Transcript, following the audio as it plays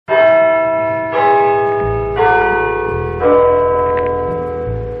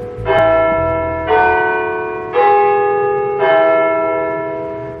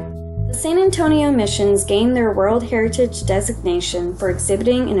missions gained their World Heritage designation for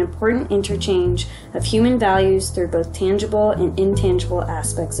exhibiting an important interchange of human values through both tangible and intangible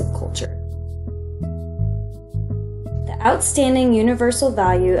aspects of culture. The outstanding universal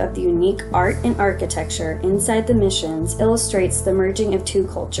value of the unique art and architecture inside the missions illustrates the merging of two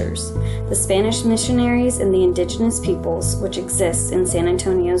cultures, the Spanish missionaries and the indigenous peoples which exist in San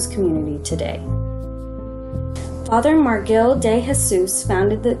Antonio's community today. Father Margil de Jesus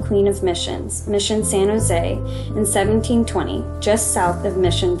founded the Queen of Missions, Mission San Jose, in 1720, just south of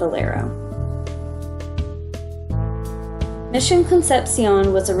Mission Valero. Mission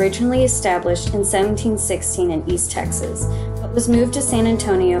Concepcion was originally established in 1716 in East Texas, but was moved to San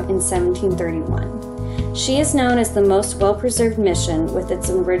Antonio in 1731. She is known as the most well-preserved mission, with its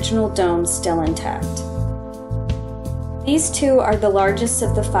original dome still intact. These two are the largest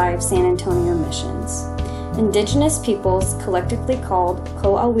of the 5 San Antonio missions. Indigenous peoples, collectively called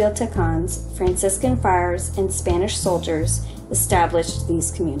Coahuiltecans, Franciscan friars, and Spanish soldiers, established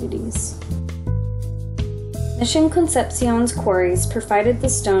these communities. Mission Concepcion's quarries provided the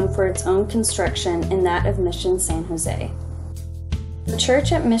stone for its own construction and that of Mission San Jose. The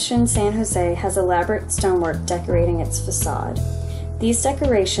church at Mission San Jose has elaborate stonework decorating its facade. These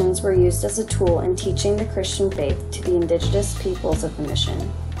decorations were used as a tool in teaching the Christian faith to the indigenous peoples of the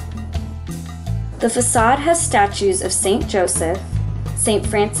mission. The facade has statues of Saint Joseph, Saint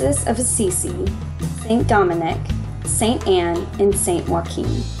Francis of Assisi, Saint Dominic, Saint Anne, and Saint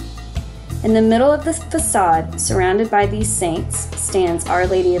Joaquin. In the middle of the facade, surrounded by these saints, stands Our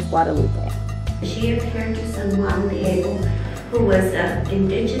Lady of Guadalupe. She appeared to San Juan Diego, who was an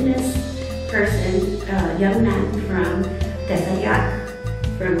indigenous person, a young man from Tepeyac,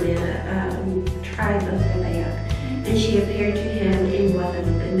 from the tribe of Tepeyac, and she appeared to him in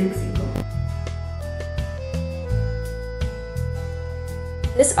Guadalupe, Mexico.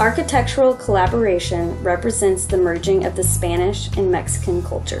 This architectural collaboration represents the merging of the Spanish and Mexican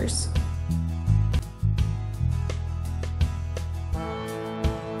cultures.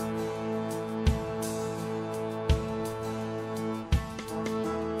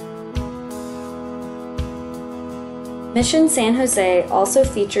 Mission San Jose also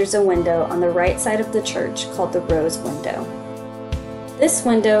features a window on the right side of the church called the Rose Window. This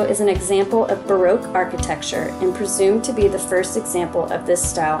window is an example of Baroque architecture and presumed to be the first example of this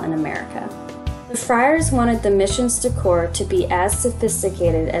style in America. The friars wanted the mission's decor to be as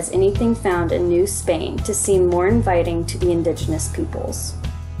sophisticated as anything found in New Spain to seem more inviting to the indigenous peoples.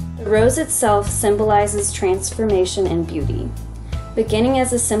 The rose itself symbolizes transformation and beauty, beginning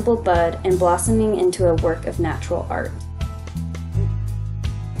as a simple bud and blossoming into a work of natural art.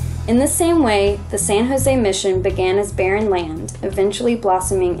 In the same way, the San Jose mission began as barren land, eventually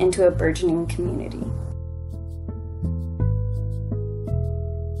blossoming into a burgeoning community.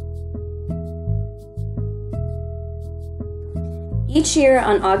 Each year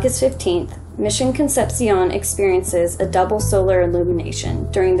on August 15th, Mission Concepcion experiences a double solar illumination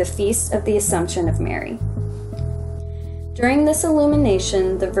during the Feast of the Assumption of Mary. During this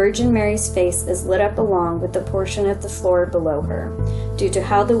illumination, the Virgin Mary's face is lit up along with the portion of the floor below her, due to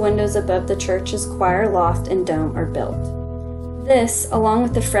how the windows above the church's choir loft and dome are built. This, along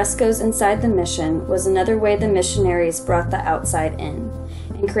with the frescoes inside the mission, was another way the missionaries brought the outside in,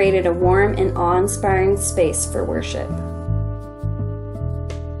 and created a warm and awe-inspiring space for worship.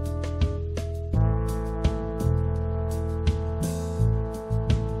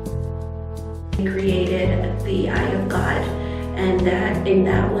 Created the Eye of God, and that in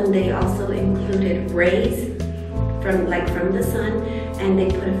that one they also included rays from the sun, and they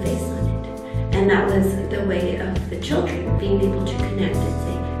put a face on it. And that was the way of the children being able to connect and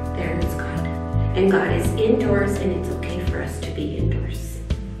say, there is God. And God is indoors, and it's okay for us to be indoors.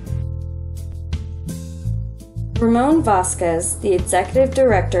 Ramon Vasquez, the executive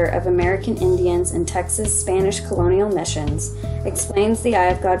director of American Indians and Texas Spanish Colonial Missions, explains the Eye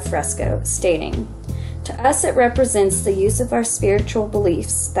of God fresco, stating, "To us it represents the use of our spiritual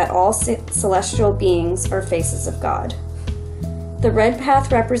beliefs that all celestial beings are faces of God. The red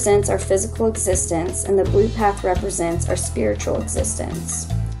path represents our physical existence, and the blue path represents our spiritual existence.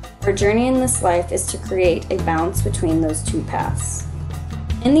 Our journey in this life is to create a balance between those two paths."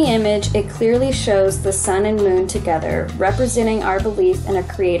 In the image, it clearly shows the sun and moon together, representing our belief in a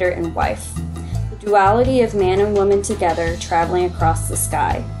creator and wife, the duality of man and woman together traveling across the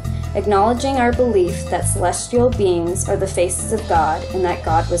sky, acknowledging our belief that celestial beings are the faces of God and that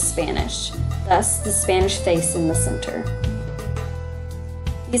God was Spanish, thus the Spanish face in the center.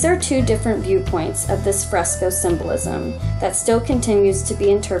 These are two different viewpoints of this fresco symbolism that still continues to be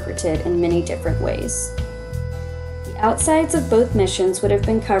interpreted in many different ways. The Outsides of both missions would have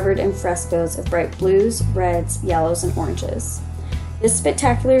been covered in frescoes of bright blues, reds, yellows, and oranges. This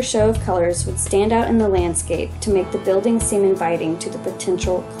spectacular show of colors would stand out in the landscape to make the building seem inviting to the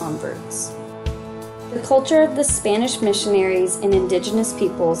potential converts. The culture of the Spanish missionaries and indigenous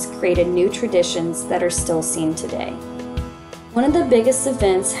peoples created new traditions that are still seen today. One of the biggest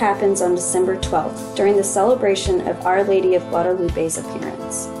events happens on December 12th during the celebration of Our Lady of Guadalupe's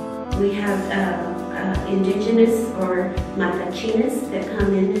appearance. We have indigenous or matachinas that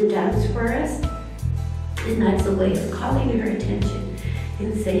come in and dance for us, and that's a way of calling her attention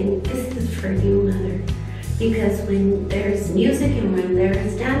and saying, this is for you, Mother, because when there's music and when there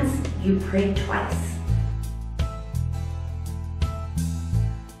is dance, you pray twice.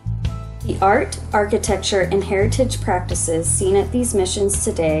 The art, architecture, and heritage practices seen at these missions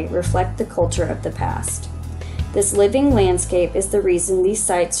today reflect the culture of the past. This living landscape is the reason these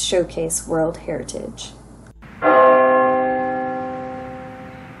sites showcase world heritage.